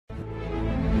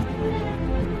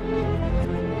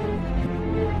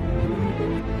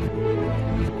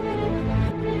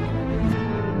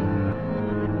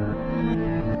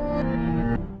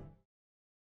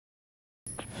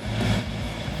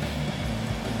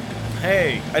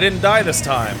Hey, I didn't die this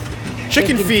time.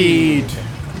 Chicken feed.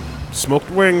 Smoked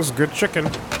wings, good chicken.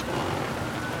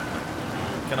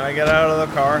 Can I get out of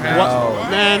the car, Hank? What?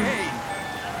 Man.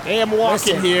 Hey, I'm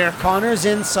walking Listen, here. Connor's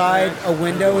inside, a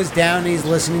window is down, and he's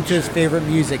listening to his favorite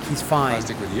music. He's fine. I'll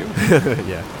stick with you.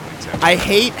 Yeah. I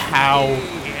hate how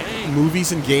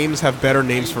movies and games have better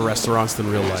names for restaurants than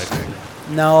real life.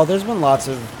 No, there's been lots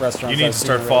of restaurants. You need I've to seen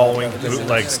start in real life following that visit.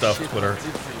 bootleg stuff, Twitter.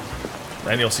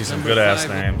 Then you'll see some good-ass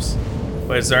names.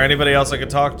 Wait, is there anybody else I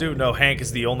could talk to? No, Hank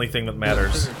is the only thing that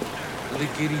matters.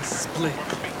 Lickety split.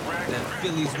 That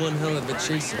Philly's one hell of a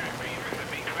chaser.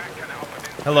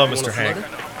 Hello, Mr. Hank.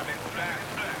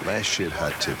 Last shit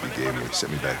hot tip you gave me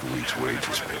sent me back a week's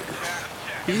wages,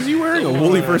 baby. Is he wearing a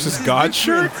Wooly vs. God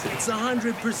shirt? It's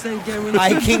 100% guaranteed.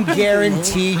 I can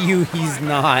guarantee you he's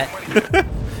not.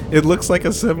 It looks like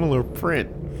a similar print.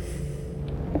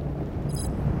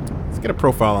 Let's get a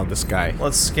profile on this guy.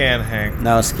 Let's scan Hank.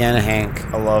 No, scan a Hank.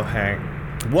 I love Hank.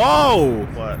 Whoa!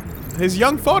 What? His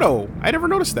young photo. I never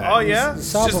noticed that. Oh, yeah?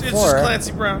 saw It's before. just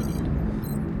Clancy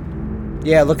Brown.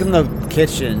 Yeah, look in the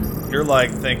kitchen. You're like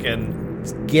thinking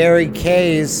Gary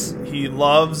K's. he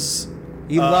loves...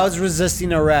 He loves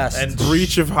resisting arrest. and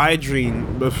Breach of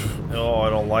hygiene. Ugh. Oh, I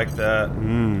don't like that.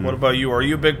 What about you? Are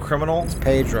you a big criminal?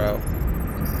 Pedro.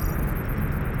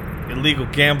 Illegal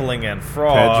gambling and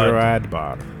fraud. Pedro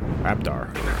Abdar.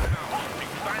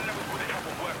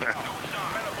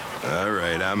 All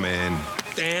right, I'm in.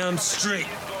 Damn straight.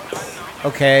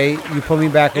 Okay, you put me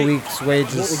back a week's Won't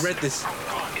wages. regret this.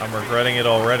 I'm regretting it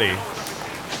already.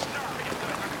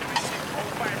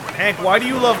 Hank, why do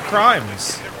you love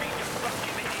crimes?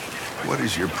 What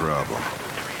is your problem?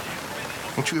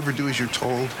 Don't you ever do as you're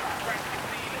told?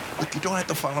 Look, you don't have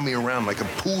to follow me around like a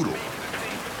poodle.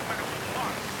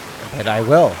 But I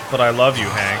will. But I love you,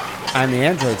 Hank. I'm the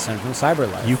android son from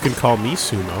Cyberlife. You can call me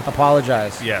Sumo.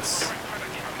 Apologize. Yes.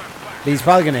 But he's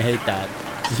probably gonna hate that.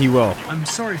 He will. I'm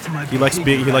sorry for my He likes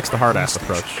the hard ass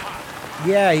approach.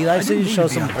 Yeah, he likes I to didn't show mean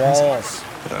to some be unprincipled. balls.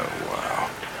 Oh, wow.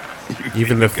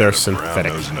 Even if they're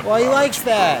synthetic. Well, he likes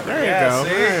that. There you Yeah, go. see?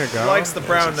 There you He go. likes the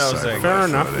brown nosing. Fair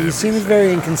enough. He seems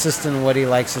very inconsistent in what he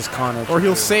likes as Connor. Or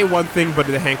he'll say one thing, but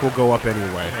the Hank will go up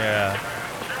anyway. Yeah.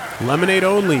 Lemonade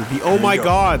only. The oh my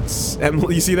gods.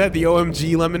 You see that? The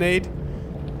OMG lemonade?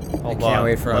 Hold can't on.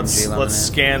 wait for let's, OMG let's lemonade.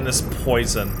 scan this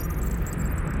poison.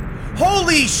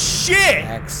 Holy shit!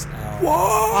 XL.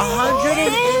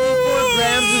 184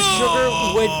 grams of sugar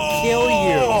would kill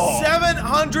you.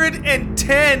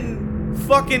 710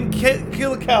 fucking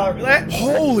kilocalories.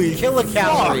 Holy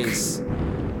Kilocalories.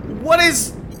 What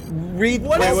is... Read.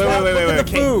 What Wait, is wait, that? wait, wait, Look wait. at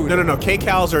the K- food. No.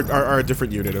 Kcals are a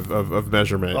different unit of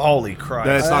measurement. Holy Christ.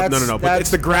 That's not. That's- No. But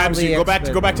it's the that's grams. probably Go back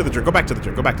to the drink. Go back to the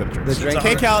drink. The drink?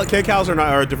 Kcals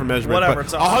are a different measurement. Whatever, But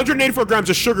it's 184 grams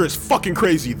of sugar is fucking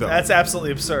crazy, though. That's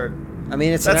absolutely absurd. I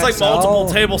mean, it's That's an like XL. multiple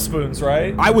tablespoons,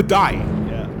 right? I would die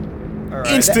Yeah. All right.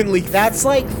 instantly. That's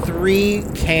like 3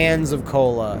 cans of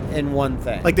cola in one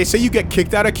thing. Like they say, you get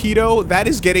kicked out of keto. That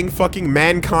is getting fucking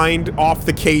mankind off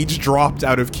the cage, dropped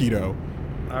out of keto.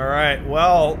 All right.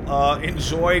 Well,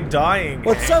 enjoy dying.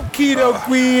 What's up, Keto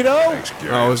Guido? Thanks,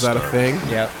 Gary. Oh, is that a I'm thing?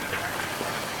 Yep.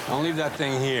 Don't leave that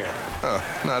thing here.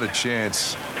 Not a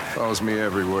chance. Follows me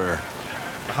everywhere.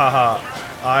 Haha.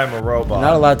 I'm a robot.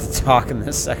 Not allowed to talk in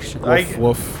this section. I-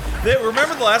 Woof.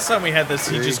 Remember the last time we had this,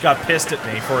 he just got pissed at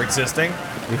me for existing?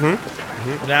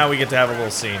 Mm-hmm. Now we get to have a little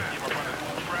scene.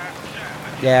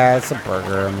 Yeah, it's a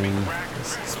burger. I mean,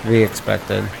 it's to be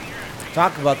expected.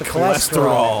 Talk about the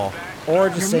cholesterol. Or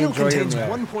just Your say meal enjoy your contains meal.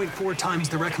 1.4 times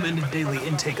the recommended daily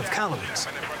intake of calories,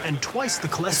 and twice the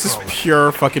This is cholesterol.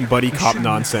 pure fucking buddy cop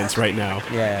nonsense right now.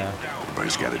 Yeah.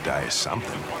 Everybody's got to die of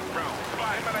something.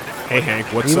 Hey Hank,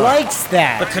 what's He up? likes The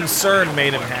that. concern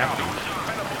made him happy.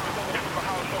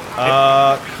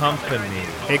 Company.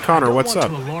 Hey Connor, what's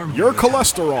want up? to alarm you, Your Lieutenant.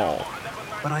 cholesterol.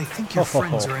 But I think your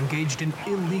friends are engaged in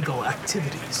illegal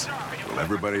activities. Well,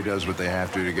 everybody does what they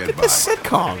have to get Look by. at this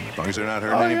sitcom. As long as they're not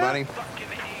hurting Oh, yeah. anybody,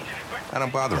 I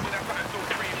don't bother them.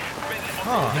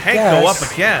 Hank go up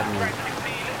Yes. again.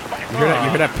 You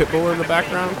hear that pit bull in the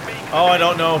background? Oh, I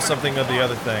don't know something of the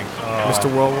other thing.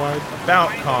 Mr. Worldwide? About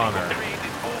Connor.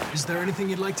 Is there anything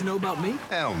you'd like to know about me?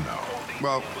 Hell no.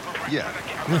 Well, yeah.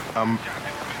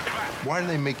 Why do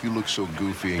they make you look so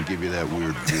goofy and give you that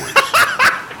weird voice?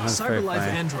 That's very Cyberlife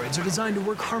funny. androids are designed to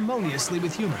work harmoniously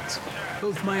with humans.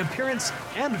 Both my appearance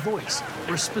and voice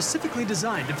were specifically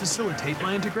designed to facilitate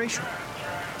my integration.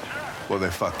 Well, they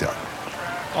fucked up.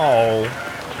 Oh.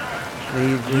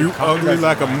 You ugly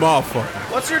like a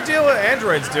motherfucker. What's your deal with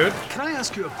androids, dude? Can I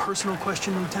ask you a personal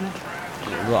question, Lieutenant?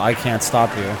 Well, I can't stop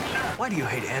you. Why do you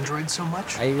hate androids so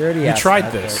much? I already You asked tried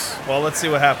that, this. Well, let's see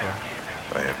what happened.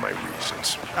 I have my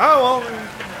reasons. Oh,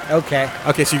 well, Okay.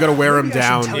 Okay, so you gotta wear him Maybe I should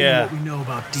down. tell Yeah. you what we know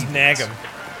about deviants. snag him.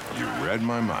 You read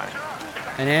my mind.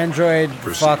 An android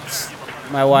Proceed. fucks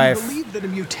my We wife, believe that a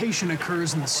mutation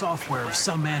occurs in the software of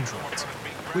some androids,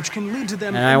 which can lead to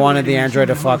them. and I wanted the emulating android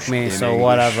to human fuck me, In so English,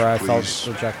 whatever. I felt please.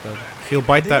 rejected. He'll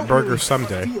bite They that don't burger really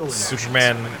someday. feel emotions.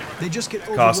 Superman They just get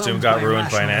costume overwhelmed got by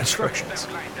ruined by an irrational android. instructions,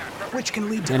 which can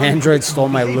lead to An android stole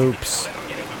my unpredictable loops.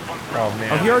 Oh Oh,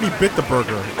 man. he already bit the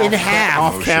burger. In half.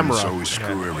 Off Emotions camera. always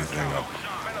screw everything up.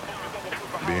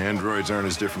 The androids aren't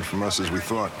as different from us as we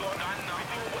thought.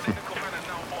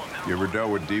 You ever dealt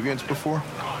with deviants before?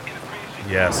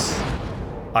 Yes.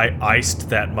 I iced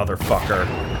that motherfucker.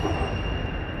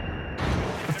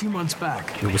 A few months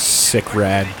back, It was sick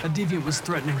rad. a deviant was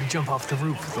threatening to jump off the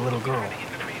roof with a little girl.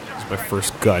 It was my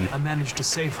first gun. I managed to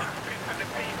save her.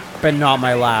 But not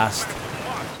my last.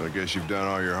 So I guess you've done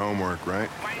all your homework, right?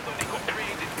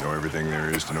 Know everything there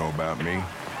is to know about me?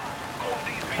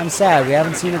 I'm sad. We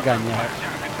haven't seen a gun yet.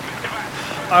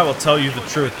 I will tell you the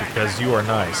truth because you are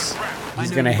nice. I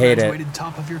He's know gonna you hate it. graduated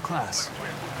top of your class.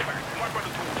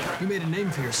 You made a name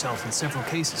for yourself in several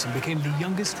cases and became the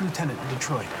youngest lieutenant in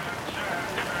Detroit.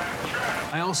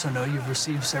 I also know you've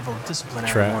received several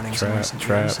disciplinary Trap, warnings in trap, recent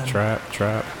trap, years, and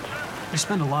trap. you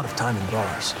spend a lot of time in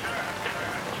bars.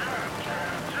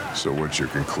 So what's your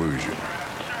conclusion?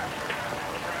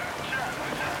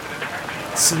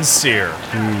 Sincere.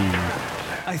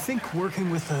 I think working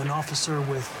with an officer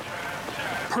with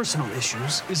personal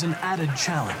issues is an added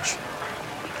challenge.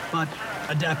 But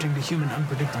adapting to human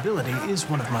unpredictability is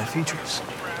one of my features.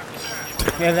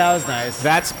 Yeah, that was nice.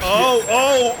 That's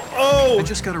I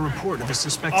just got a report of a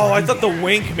suspected Oh, I thought the deviant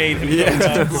wink made him Yeah. go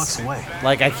 2 nuts. blocks away.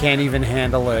 Like, I can't even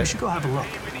handle We it. should go have a look.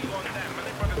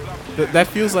 that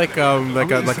feels like an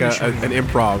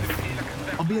improv,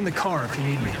 I'll be in the car if you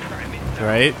need me.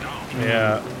 right?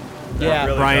 Yeah. Yeah.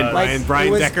 really Brian does. Like, Brian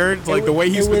it was- Deckard, it like the was- way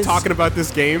he's it been was- talking about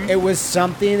this game. It was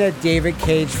something that David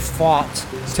Cage fought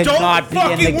to Don't not be in the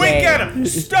fucking wink game. at him!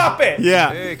 Stop it!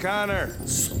 Yeah, Hey, Connor.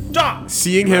 Stop!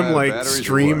 seeing him Out of like batteries or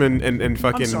stream what? and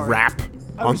fucking sorry. rap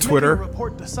I on was making a Twitter,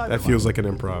 report to that Cyberpunk. feels like an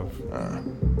improv.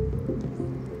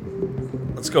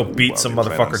 Let's go beat some Well, you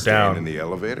plan on motherfucker staying down. in the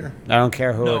elevator? I don't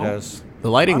care who No. it is. The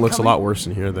lighting I'm looks a coming. lot worse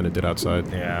in here than it did outside.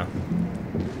 Yeah.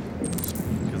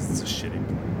 Because it's a shitty.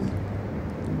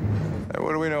 Hey,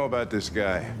 what do we know about this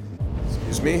guy?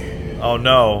 Excuse me. Oh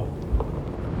no.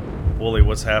 Wooly,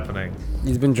 what's happening?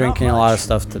 He's been drinking a lot of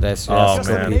stuff today, so he Oh, has to Just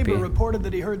go that a man. neighbor pee-pee. reported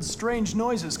that he heard strange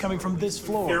noises coming from this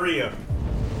floor. Area.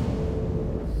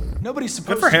 Nobody's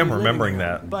supposed for to him be living remembering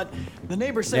there, that. But the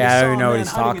neighbor said Yeah, I he don't saw even know a what man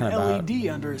he's hiding talking an about. LED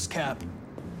under his cap.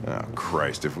 Oh,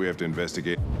 Christ, if we have to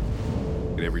investigate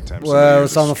every time Well, somebody hears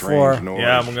it's on a the strange floor. noise,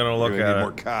 Yeah, I'm gonna look we're at need it.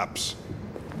 more cops.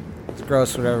 It's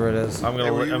gross, whatever it is. I'm Hey,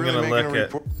 gonna were you I'm really gonna making a lick it.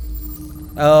 report?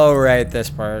 Oh, right, this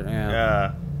part, yeah.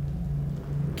 Yeah.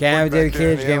 Can't have a Back David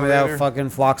there in Cage the game without elevator? fucking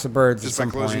flocks of birds Just at by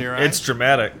some closing point. your eyes? It's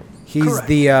dramatic. He's Correct.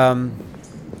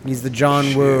 he's the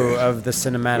John Woo of the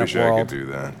cinematic Wish I could world. do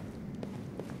that.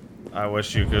 I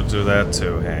wish you could do that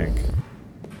too, Hank.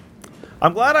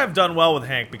 I'm glad I've done well with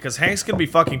Hank because Hank's gonna be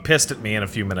fucking pissed at me in a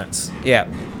few minutes. Yeah,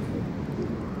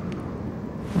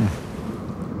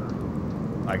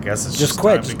 I guess it's just time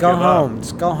quit. to Just go give up. home.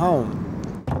 Just go home.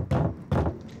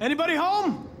 Anybody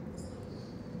home?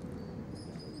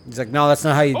 He's like, no, that's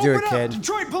not how you do it, Open up, kid.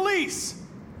 Detroit police!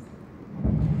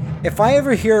 If I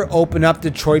ever hear "open up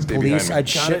Detroit behind police," me. I'd Got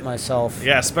shit it. myself.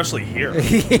 Yeah, especially here.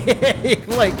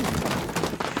 Like,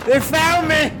 they found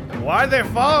me. Why'd they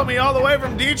follow me all the way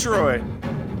from Detroit?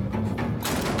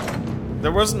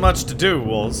 There wasn't much to do,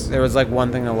 Wolves. There was like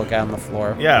one thing to look at on the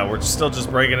floor. Yeah, we're still just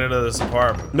breaking into this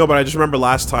apartment. No, but I just remember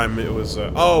last time it was.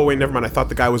 Oh wait, never mind. I thought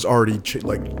the guy was already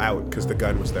out because the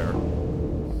gun was there.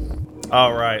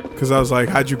 All right. Because I was like,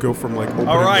 how'd you go from like opening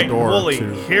All right, the door Wooly, to?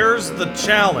 here's the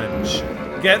challenge.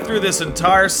 Get through this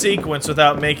entire sequence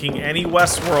without making any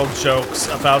Westworld jokes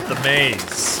about the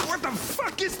maze. What the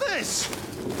fuck is this?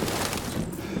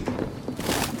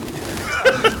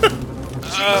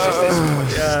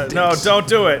 No, don't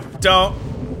do it.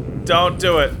 Don't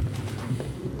do it.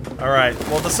 All right.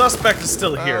 Well, the suspect is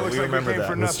still here. looks We like we remember came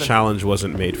for that. This nothing. challenge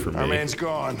wasn't made for Our me. man's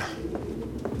gone.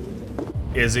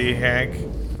 Is he, Hank?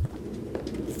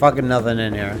 Fucking nothing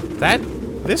in here.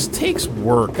 This takes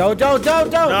work. Go, don't.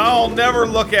 No, I'll never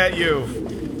look at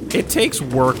you. It takes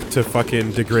work to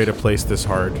fucking degrade a place this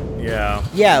hard. Yeah.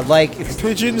 Yeah, like if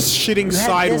Pigeons shitting you had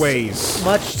sideways. this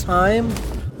much time.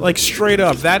 Like straight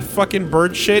up, that fucking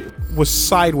bird shit was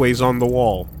sideways on the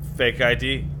wall. Fake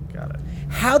ID. Got it.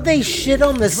 How'd they shit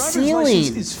on the Driver's license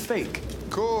ceiling? is fake.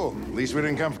 Cool. At least we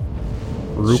didn't come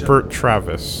Rupert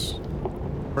Travis.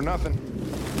 for nothing.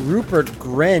 Rupert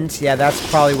Grint. Yeah, that's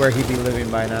probably where he'd be living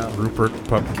by now. Rupert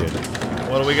Pupkin.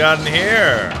 What do we got in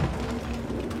here?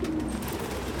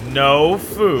 No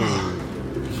food.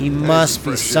 He must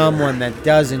be someone that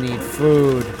doesn't eat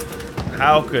food.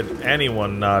 How could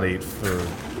anyone not eat food?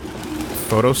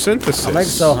 Photosynthesis. I'm like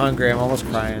so hungry. I'm almost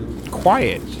crying.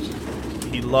 Quiet.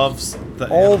 He loves the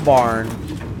Old barn.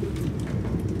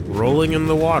 Rolling in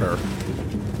the water.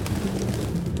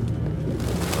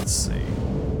 Let's see.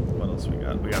 What else we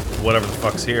got? We got whatever the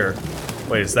fuck's here.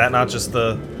 Wait, is that not just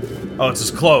the... Oh, it's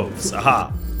his clothes.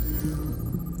 Aha.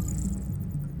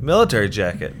 Military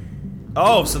jacket.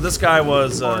 Oh, so this guy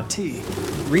was... RT.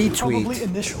 Retweet. Probably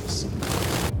initials.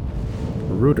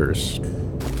 Rooters. He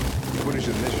put his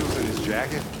initials in his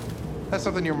jacket? That's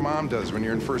something your mom does when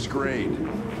you're in first grade.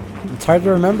 It's hard to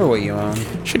remember what you own.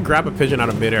 Should grab a pigeon out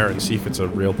of midair and see if it's a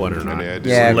real one or not.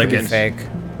 Yeah, it lick could be it. fake.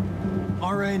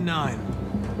 RA9.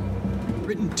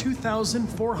 Written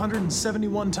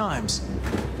 2,471 times.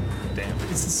 Damn.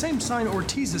 It's the same sign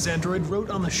Ortiz's android wrote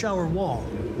on the shower wall.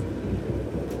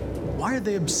 Why are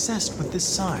they obsessed with this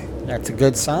sign? That's a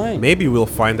good sign. Maybe we'll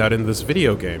find out in this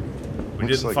video game. We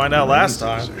didn't find out last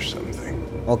time. Or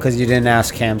something. Well, because you didn't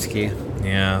ask Kamsky.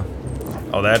 Yeah.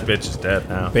 Oh, that bitch is dead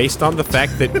now. Based on the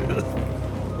fact that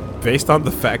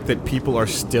people are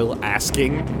still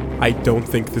asking, I don't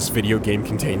think this video game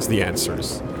contains the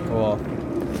answers. Cool.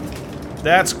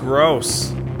 That's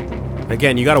gross.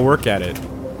 Again, you got to work at it.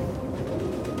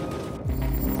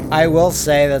 I will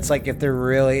say that's like if there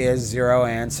really is zero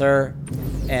answer,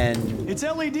 and Its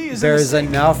LED is there's in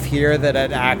the enough here that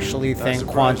I'd actually think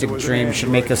Quantic Dream should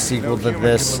make a sequel to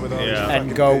this Yeah.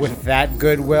 and go with that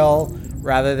goodwill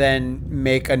rather than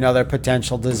make another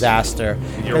potential disaster.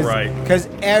 You're right. Because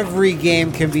every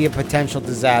game can be a potential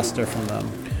disaster from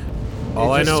them.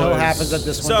 All I It just know so is happens that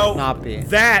this one So, does not be.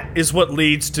 that is what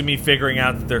leads to me figuring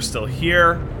out that they're still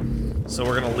here. So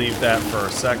we're gonna leave that for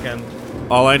a second.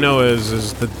 all I know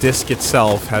is the disc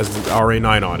itself has the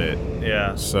RA9 on it.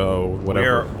 Yeah. So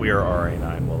whatever. We are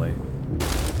RA9, Willie.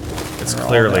 It's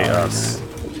clearly us.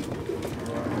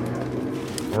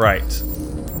 Right.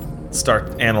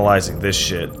 Start analyzing this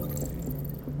shit.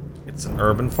 It's an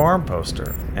urban farm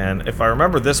poster. And if I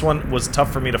remember, this one was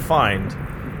tough for me to find.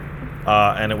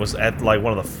 And it was at, like,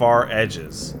 one of the far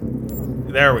edges.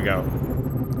 There we go.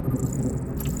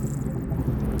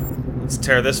 Let's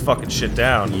tear this fucking shit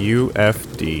down.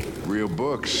 UFD. Real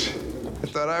books. I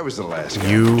thought I was the last guy.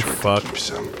 You who tried to keep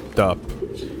some. fucked up.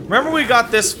 Remember we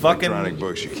got this Electronic fucking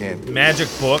books, you can't magic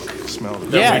book smell the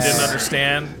that Yes. we didn't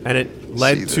understand? And it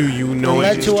led to you It knowing.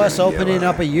 led to us Yeah, opening well.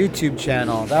 up a YouTube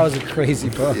channel. That was a crazy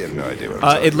book. You have no idea what I'm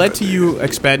talking It led about, to do you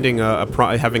expanding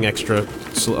having extra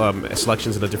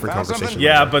selections in a different Found conversation. something?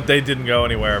 Yeah, but they didn't go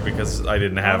anywhere because I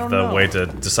didn't have don't the know. way to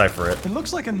decipher it. It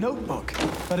looks like a notebook,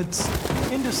 but it's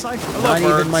indecipherable. Not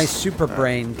birds. even my super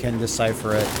brain can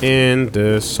decipher it.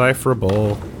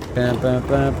 Indecipherable.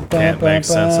 Can't make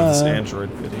sense of this Android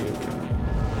video.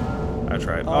 I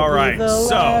tried. Alright,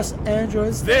 so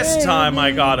this time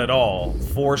I got it all,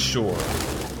 for sure.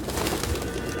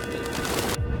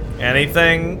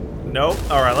 Anything? Nope.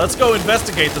 Alright, let's go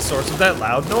investigate the source of that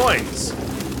loud noise.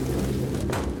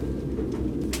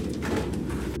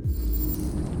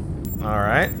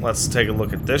 Alright, let's take a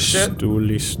look at this shit.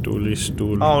 Stooly, stooly,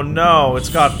 stool. Oh no, it's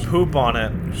got poop on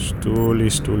it.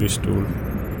 Stooly, stooly, stool.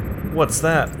 What's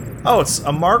that? Oh, it's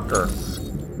a marker.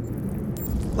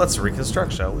 Let's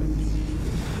reconstruct, shall we?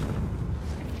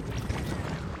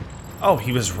 Oh,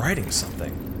 he was writing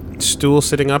something. Stool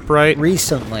sitting upright.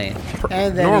 Recently.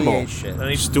 And then Normal. he ate shit. Then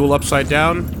he, Stool upside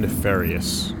down.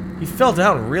 Nefarious. he fell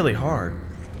down really hard.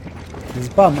 His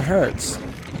bum hurts.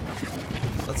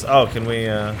 Let's. Oh, can we?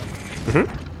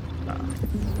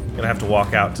 Gonna have to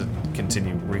walk out to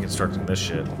continue reconstructing this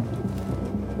shit.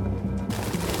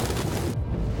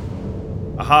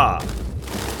 Aha!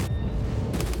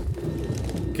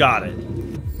 Got it.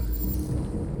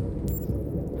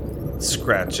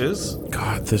 Scratches.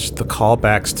 God, the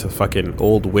callbacks to fucking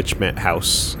old Witchmet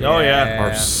House Oh yeah.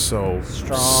 are so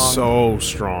Strong. so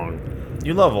strong.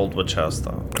 You love Old Witch House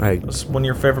though. I It's one of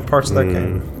your favorite parts of that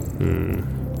game.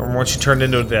 Remember when she turned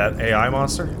into that AI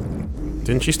monster?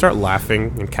 didn't she start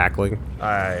laughing and cackling,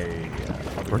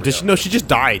 or did she? No, she just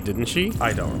died, didn't she?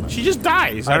 I don't remember. She just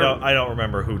dies. I don't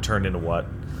remember who turned into what.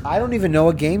 I don't even know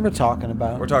what game we're talking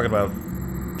about. We're talking about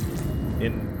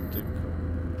in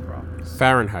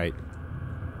Fahrenheit.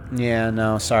 Yeah,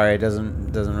 no, sorry, it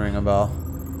doesn't ring a bell.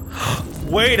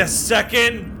 Wait a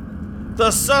second!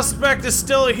 The suspect is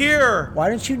still here! Why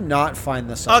didn't you not find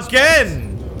the suspect?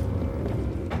 Again!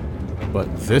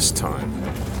 But this time,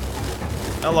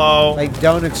 Hello. Like,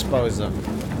 don't expose them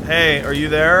Hey, are you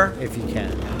there? if you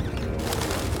can.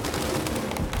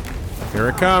 Here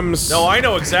it comes. No, I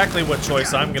know exactly what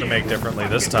choice I'm gonna make differently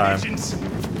this time.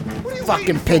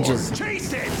 Fucking pigeons.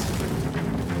 Chase it!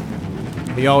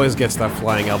 He always gets that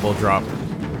flying elbow drop.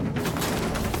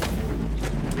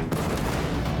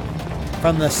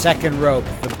 From the second rope,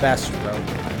 the best rope.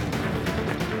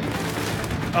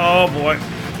 Oh boy.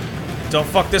 Don't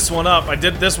fuck this one up. I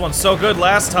did this one so good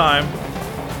last time.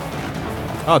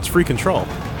 Oh, it's free control.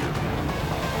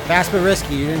 Fast but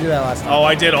risky. You didn't do that last time. Oh,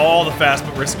 I did all the fast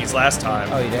but riskies last time.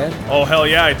 Oh, you did? Oh, hell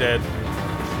yeah, I did.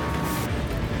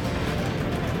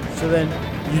 So then,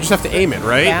 You just have to aim it,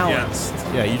 right? balanced.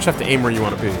 Yeah, you just have to aim where you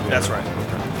want to be. Yeah. That's right.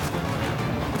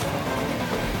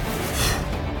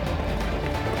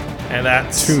 And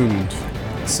that's Tuned.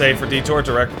 save for detour,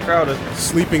 direct crowded.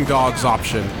 Sleeping dogs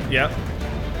option. Yep.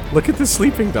 Look at the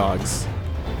sleeping dogs.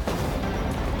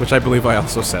 Which I believe I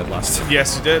also said last time.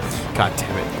 Yes, you did. God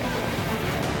damn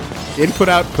it. Input,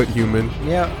 output, human.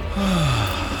 Yeah.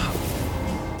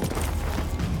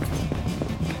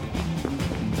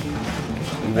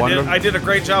 I did a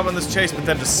great job on this chase, but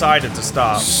then decided to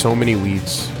stop. So many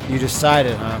weeds. You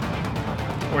decided, huh?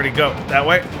 Where'd he go? That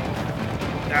way?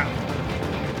 Yeah.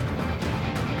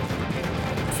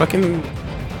 Fucking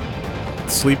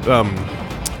sleep.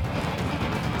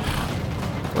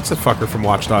 What's the fucker from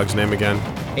Watch Dogs' name again?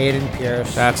 Aiden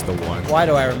Pierce. That's the one. Why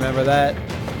do I remember that?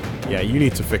 Yeah, you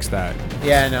need to fix that.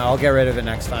 Yeah, no, I'll get rid of it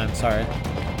next time. Sorry.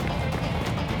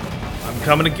 I'm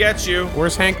coming to get you.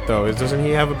 Where's Hank though? Doesn't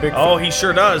he have a big? Oh, he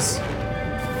sure does.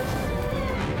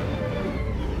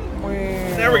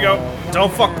 There we go.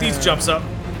 Don't fuck these jumps up.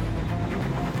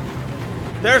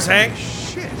 There's Hank.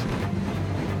 Shit.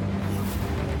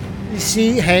 You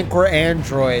see, Hank, we're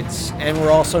androids, and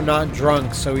we're also not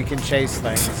drunk, so we can chase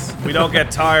things. We don't get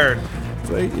tired.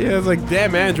 It's like, yeah, it's like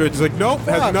damn android. It's like nope,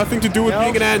 has Fuck. nothing to do with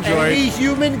being an android. Any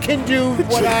human can do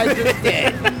what I just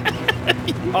did.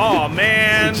 Oh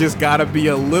man. You just gotta be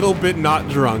a little bit not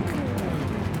drunk.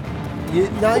 You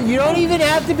don't even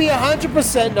have to be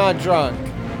 100% not drunk.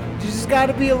 You just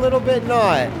gotta be a little bit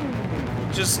not.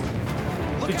 Just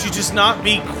could you just not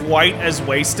be quite as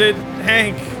wasted,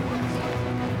 Hank?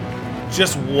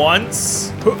 Just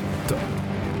once?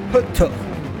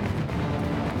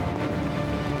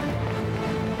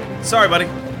 Sorry, buddy.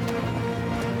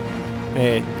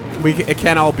 Hey, it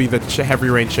can't all be the heavy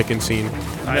rain chicken scene.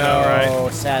 I know, right? No,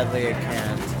 sadly it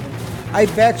can't. I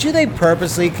bet you they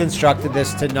purposely constructed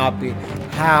this to not be.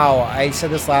 How? I said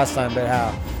this last time, but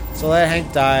how? So let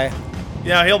Hank die.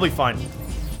 Yeah, he'll be fine.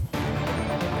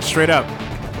 Straight up.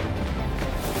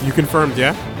 You confirmed,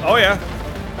 yeah? Oh yeah.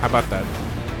 How about that?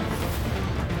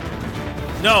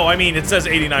 No, I mean it says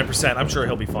 89%. I'm sure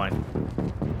he'll be fine.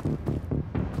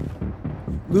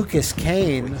 Lucas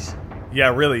Kane.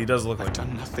 Yeah, really, he does look like. I've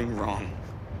done nothing wrong.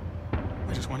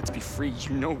 I just wanted to be free.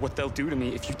 You know what they'll do to me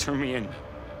if you turn me in.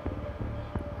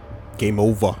 Game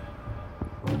over.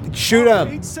 Shoot him.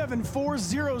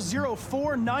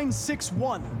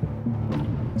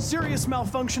 874004961. Serious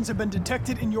malfunctions have been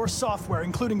detected in your software,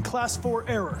 including Class 4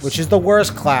 errors. Which is the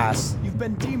worst class. You've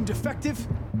been deemed defective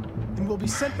and will be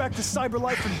sent back to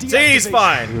Cyberlife for deactivation. See, he's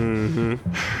fine.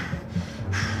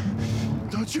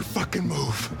 Don't you fucking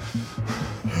move.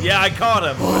 Yeah, I caught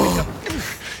him.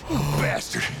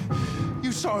 Bastard.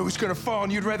 You saw I was gonna fall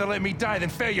and you'd rather let me die than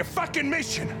fail your fucking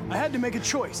mission. I had to make a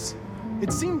choice.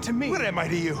 It seemed to me. What am I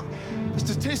to you? A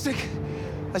statistic?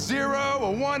 A 0,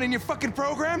 a 1 in your fucking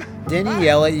program? Didn't he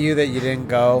yell at you that you didn't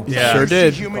go? Yeah. Sure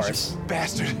did. Humans, Of course. you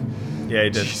bastard. Yeah, he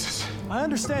did. Jesus. I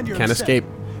understand your Can't upset. escape.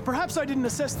 Perhaps I didn't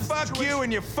assess the Fuck situation. you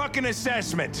and your fucking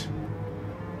assessment.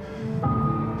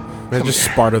 Man, just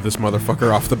Sparta this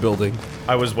motherfucker off the building.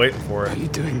 I was waiting for Why are it. you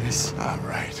doing this? All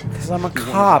right. Because I'm a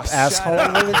cop, asshole.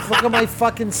 Look at my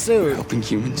fucking suit. Helping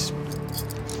humans.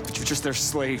 But you're just their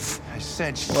slave. I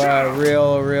said shut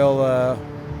Real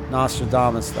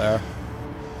Nostradamus there.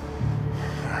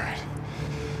 All right.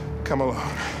 Come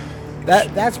along.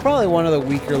 That's probably one of the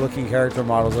weaker looking character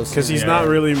models I've seen. Because he's not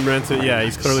really meant to. Yeah,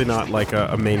 he's clearly not like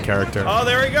a main character. Oh,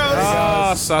 there he goes.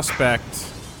 Ah, suspect.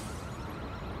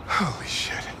 Holy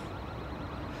shit.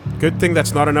 Good thing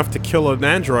that's not enough to kill an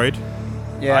android.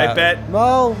 Yeah. I bet-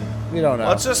 Well, we don't know.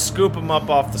 Let's just scoop him up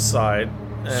off the side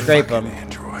and scrape him.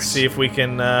 Androids. see if we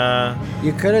can.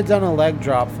 You could have done a leg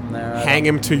drop from there. Hang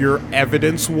him to your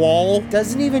evidence wall.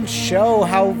 Doesn't even show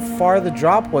how far the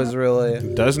drop was,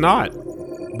 really. Does not.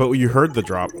 But you heard the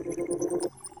drop.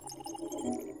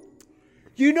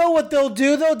 You know what they'll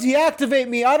do? They'll deactivate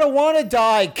me. I don't want to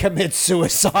die. Commit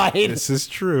suicide. This is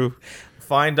true.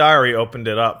 Find Diary opened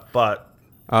it up, but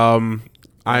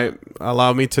I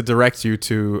allow me to direct you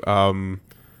to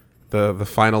the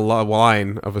final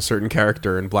line of a certain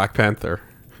character in Black Panther.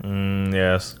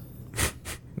 yes.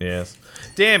 Yes.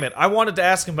 Damn it! I wanted to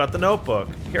ask him about the notebook.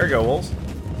 Here we go, Wolves.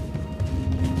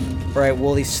 All right,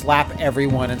 Wooly, slap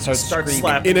everyone and start screaming.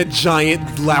 slapping. In a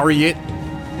giant lariat,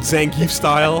 Zangief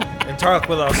style. And talk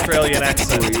with an Australian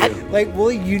accent. Like,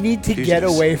 Wooly, you need to get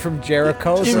away from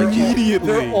Jericho. So Immediately.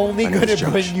 they're only My name's going to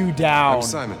Josh. bring you down. I'm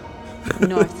Simon.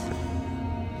 North.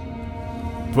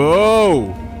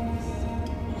 Boo!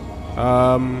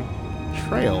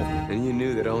 Trail. And you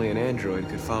knew that only an android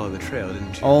could follow the trail,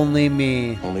 didn't you? Only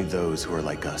me. Only those who are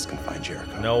like us can find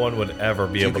Jericho. No one would ever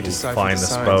be You able could to decipher find the this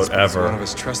signs boat because One of ever.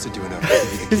 us trusted you enough to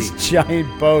give you the This key.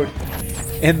 giant boat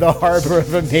in the harbor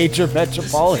of a major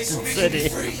metropolitan city.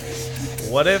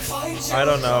 What if, I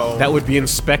don't know. That would be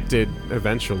inspected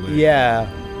eventually. Yeah.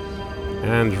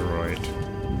 Android.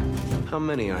 How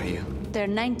many are you? There are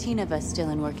 19 of us still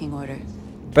in working order.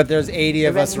 But there's 80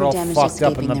 of The us rest are were all damaged fucked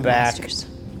up in escaping the their back. masters.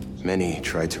 Many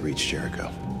tried to reach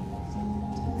Jericho.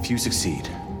 Few succeed.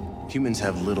 Humans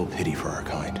have little pity for our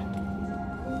kind.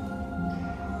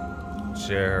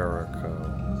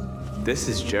 Jericho. This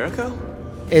is Jericho?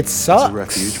 It It's sucks. a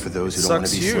refuge for those who don't want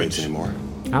to Sucks be slaves huge. anymore.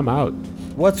 I'm out.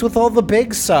 What's with all the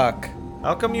big suck?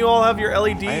 How come you all have your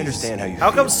LEDs? I understand how you How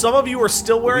come feel. some of you are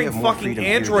still wearing have more fucking freedom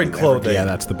here Android than we've ever clothing? Yeah,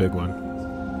 that's the big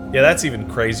one. Yeah, that's even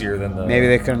crazier than the... Maybe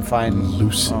they couldn't find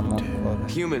Lucid. normal clothing.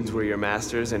 Humans were your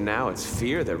masters, and now it's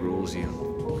fear that rules you.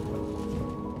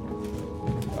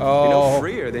 You're no Oh,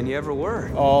 freer than you ever were.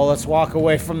 oh, let's walk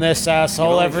away from this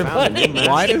asshole, only found a everybody. new master.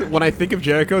 Why did, when I think of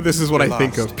Jericho, this is what You're I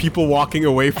think lost. of. People walking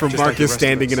away from Just like the Marcus rest of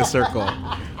standing us. in a circle.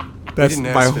 That's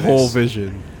didn't my ask for whole this.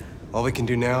 vision. All we can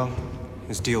do now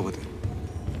is deal with it.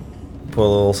 Put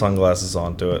little sunglasses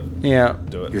on, do it. Yeah.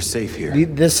 Do it. You're safe here.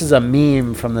 This is a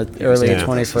meme from the early Yeah.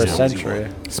 21st Yeah. century.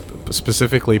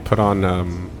 Specifically put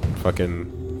on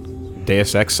fucking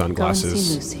Deus Ex Go and sunglasses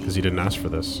see Lucy. because you didn't ask for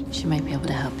this. She might be able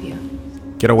to help you.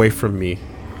 Get away from me.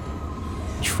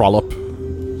 Trollop.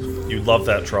 You love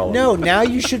that trolley. No, now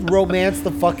you should romance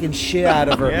the fucking shit out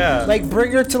of her. Yeah. Like,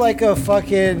 bring her to like a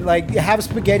fucking, like, have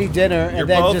spaghetti dinner and You're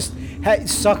then both- just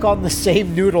suck on the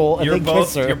same noodle and You're then both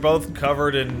kiss her. you're both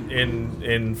covered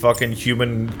in fucking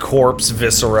human corpse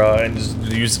viscera and just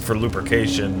use it for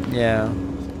lubrication. Yeah.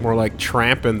 More like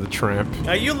Tramp and the Tramp.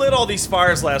 Now you lit all these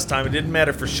fires last time. It didn't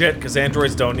matter for shit because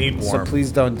androids don't need So warm.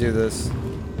 please don't do this.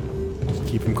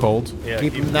 Keep him cold. Yeah,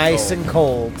 Keep them it nice cold. and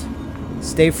cold.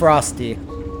 Stay frosty.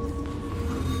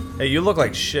 Hey, you look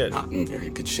like shit. Not in very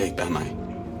good shape, am I?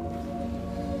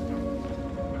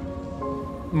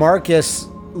 Marcus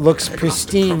looks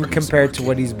pristine compared to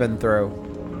what he's been through.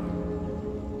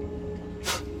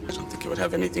 I don't think you would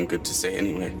have anything good to say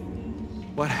anyway.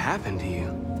 What happened to you?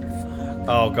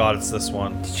 Oh god, it's this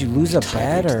one. Did you lose a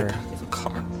bet Into the or? back of a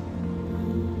car.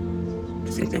 I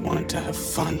think they wanted to have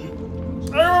fun.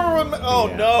 I remember when,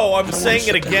 oh no, I'm saying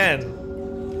it again.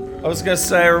 I was gonna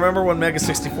say, I remember when Mega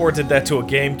 64 did that to a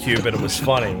GameCube and it was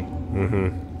funny.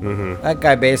 That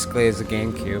guy basically is a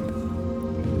GameCube.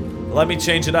 Let me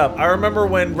change it up. I remember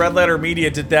when Red Letter Media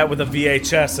did that with a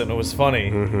VHS and it was funny.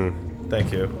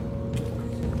 Thank you.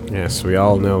 Yes, we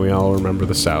all know. We all remember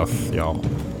the South, y'all.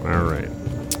 All right.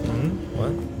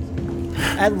 What?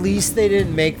 At least they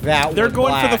didn't make that They're one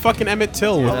going for the black. fucking Emmett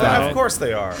Till with Yeah, that. of course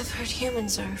they are. I've heard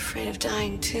humans are afraid of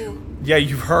dying too. Yeah,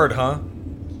 you've heard, huh?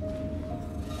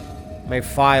 My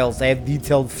files. They have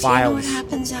detailed Do you know what files.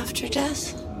 happens after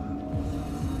death?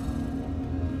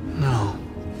 No.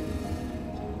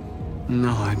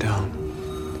 No, I don't.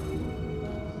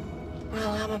 Well,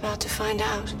 I'm about to find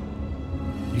out.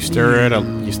 You stare at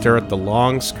the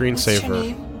long What's your screensaver.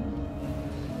 name?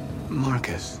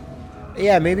 Marcus.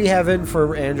 Yeah, maybe heaven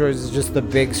for androids is just the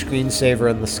big screensaver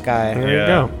in the sky. There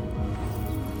Yeah. you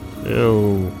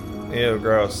go. Ew. Ew,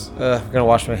 gross. I'm gonna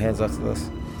wash my hands after this.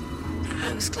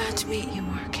 I was glad to meet you,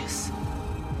 Marcus.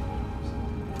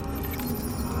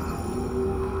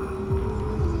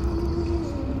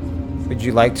 Would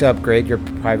you like to upgrade your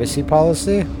privacy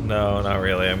policy? No, not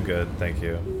really. I'm good. Thank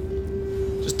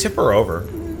you. Just tip her over.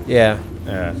 Yeah.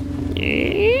 Yeah.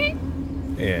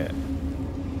 Yeah.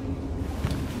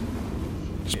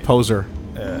 Just pose her.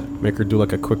 Yeah. Make her do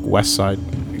like a quick West Side.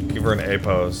 Give her an A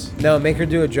pose. No, make her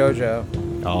do a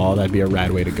JoJo. Oh, that'd be a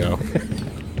rad way to go.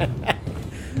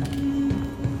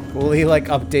 Will he like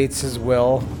updates his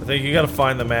will? I think you gotta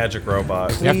find the magic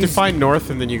robot. You have to Please. find North,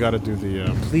 and then you got to do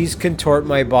the. Please contort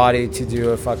my body to do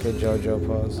a fucking JoJo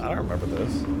pose. I don't remember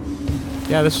this.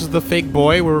 Yeah, this is the fake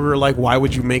boy where we were like, why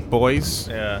would you make boys?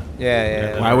 Yeah.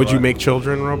 Yeah. Why would you make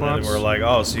children And robots? we're like,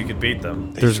 oh, so you could beat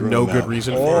them. They There's threw no him good out.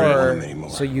 reason Or for it. want him anymore.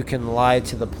 so you can lie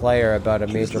to the player about a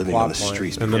He was major living on plot the point.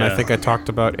 streets. And then Yeah. I think I talk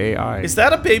about AI. Is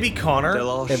that a baby Connor? They'll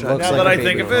all It shut looks down. like Now a that I baby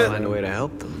think of will it, find find a way to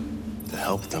help them. The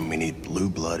help them, we need blue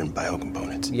blood and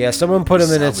biocomponents. Yeah, someone put him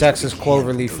in a Salvage Texas what we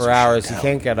can, cloverleaf those for who hours. He shut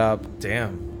can't get up.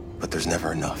 Damn. But there's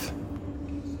never enough.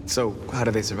 So, how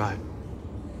do they survive?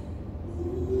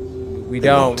 We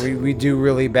don't. We do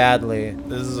really badly.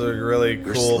 This is a really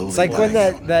cool. It's like when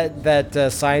that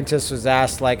scientist was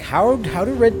asked, like, how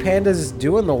do red pandas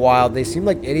do in the wild? They seem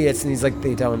like idiots, and he's like,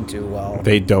 they don't do well.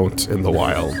 They don't in the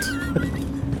wild.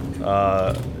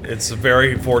 It's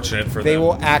very fortunate for They them.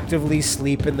 will actively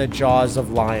sleep in the jaws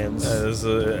of lions. It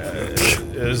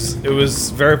was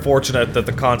very fortunate that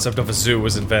the concept of a zoo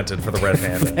was invented for the red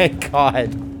panda. Thank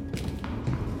God.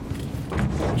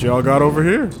 What y'all got over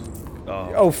here?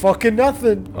 Oh, fucking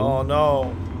nothing. Oh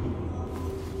no.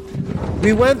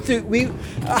 We went through.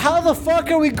 How the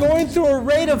fuck are we going through a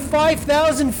rate of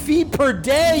 5,000 feet per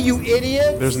day, you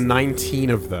idiot? There's 19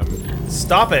 of them.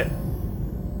 Stop it.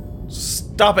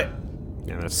 Stop it.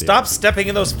 Yeah, that's Stop stepping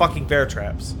in those fucking bear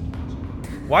traps.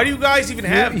 Why do you guys even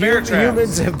have bear traps?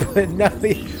 Humans have put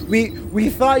nothing. We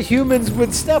thought humans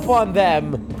would step on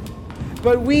them,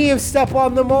 but we have stepped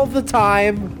on them all the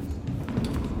time.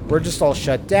 We're just all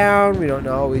shut down. We don't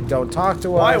know. We don't talk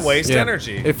to Why us. waste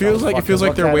energy? It feels like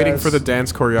look they're at waiting us. for the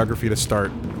dance choreography to start.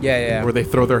 Yeah, yeah. Where they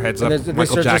throw their heads up, And they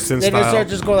Michael start Jackson just, They style. start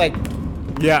just go like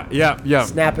Yeah.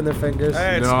 snapping their fingers.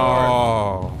 Hey, it's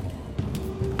No.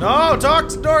 No, talk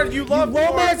to North. You love North.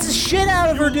 Romance the shit out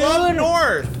of her, dude. Love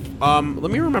North.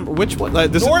 Let me remember which one.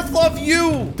 Does North love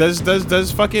you.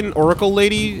 Does fucking Oracle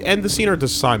Lady end the scene, or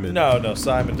does Simon? No,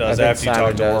 Simon does I think after you Simon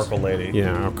talk to does. Oracle Lady.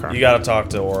 Yeah. Okay. You gotta talk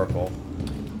to Oracle.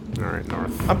 All right,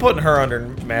 North. I'm putting her under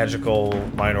magical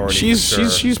minority. She's for sure.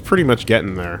 she's pretty much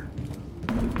getting there.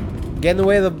 Get in the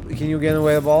way of the. Can you get in the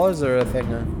way of the ball? Is there a thing?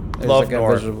 There's Love like a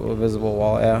North. visible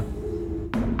wall. Yeah.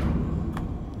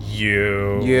 You.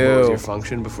 What was You. your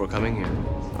function before coming here?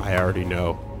 I already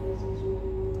know.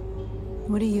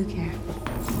 What do you care?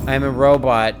 I'm a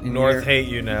robot. and North you're- hate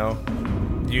you now.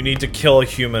 You need to kill a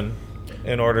human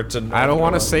in order to. I don't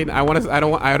want to say I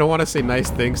don't want to say nice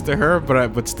things to her,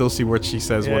 but still see what she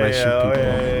says when I shoot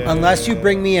people. Unless you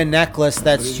bring me a necklace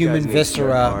that's These human guys need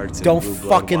viscera, cards and don't blue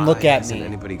blood. fucking look Why at hasn't me.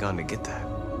 anybody gone to get that?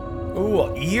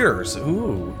 Ooh, ears.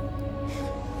 Ooh.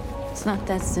 It's not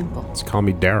that simple. Just call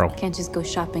me Daryl. Can't just go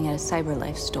shopping at a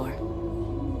CyberLife store.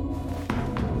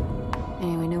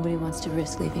 Anyway, nobody wants to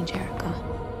risk leaving Jericho.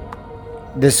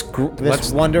 This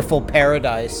Let's- wonderful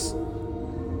paradise.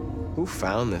 Who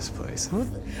found this place?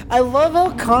 I love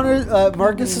how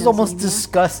Marcus is almost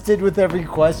disgusted with every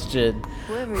question.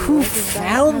 Who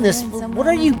found this? What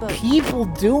are you people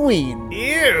doing?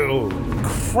 Ew.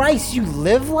 Christ, you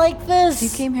live like this? You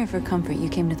came here for comfort. You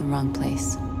came to the wrong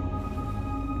place.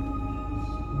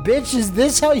 Bitch, is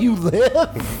this how you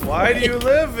live? Why do you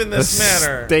live in this The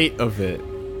manner? state of it.